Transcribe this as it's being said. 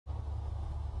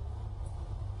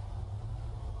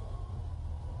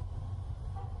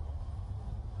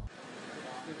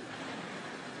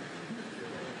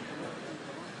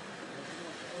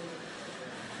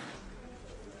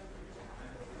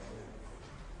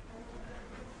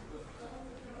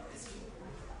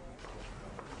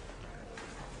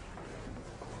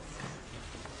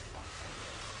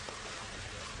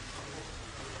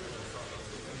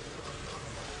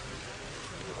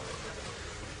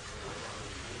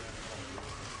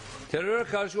Teröre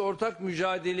karşı ortak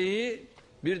mücadeleyi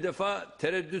bir defa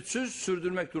tereddütsüz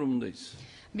sürdürmek durumundayız.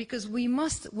 Because we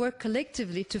must work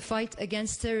collectively to fight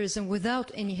against terrorism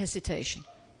without any hesitation.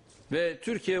 Ve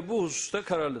Türkiye bu hususta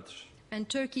kararlıdır. And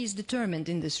Turkey is determined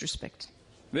in this respect.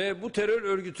 Ve bu terör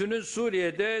örgütünün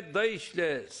Suriye'de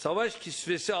DAEŞ'le savaş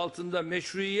kisvesi altında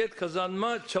meşruiyet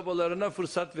kazanma çabalarına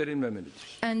fırsat verilmemelidir.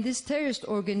 And this terrorist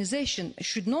organization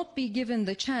should not be given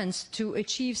the chance to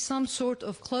achieve some sort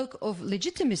of cloak of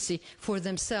legitimacy for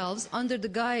themselves under the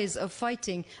guise of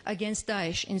fighting against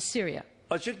Daesh in Syria.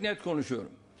 Açık net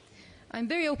konuşuyorum. I'm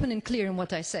very open and clear in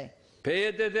what I say.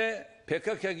 PYD'de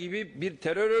PKK gibi bir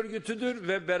terör örgütüdür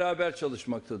ve beraber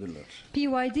çalışmaktadırlar.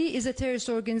 PYD is a terrorist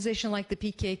organization like the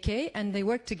PKK and they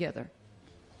work together.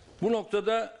 Bu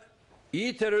noktada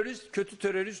iyi terörist, kötü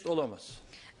terörist olamaz.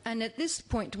 And at this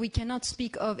point we cannot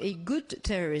speak of a good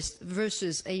terrorist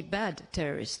versus a bad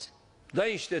terrorist.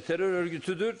 DAEŞ de terör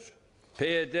örgütüdür,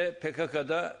 PYD,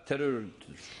 PKK'da terör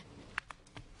örgütüdür.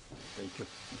 Thank you.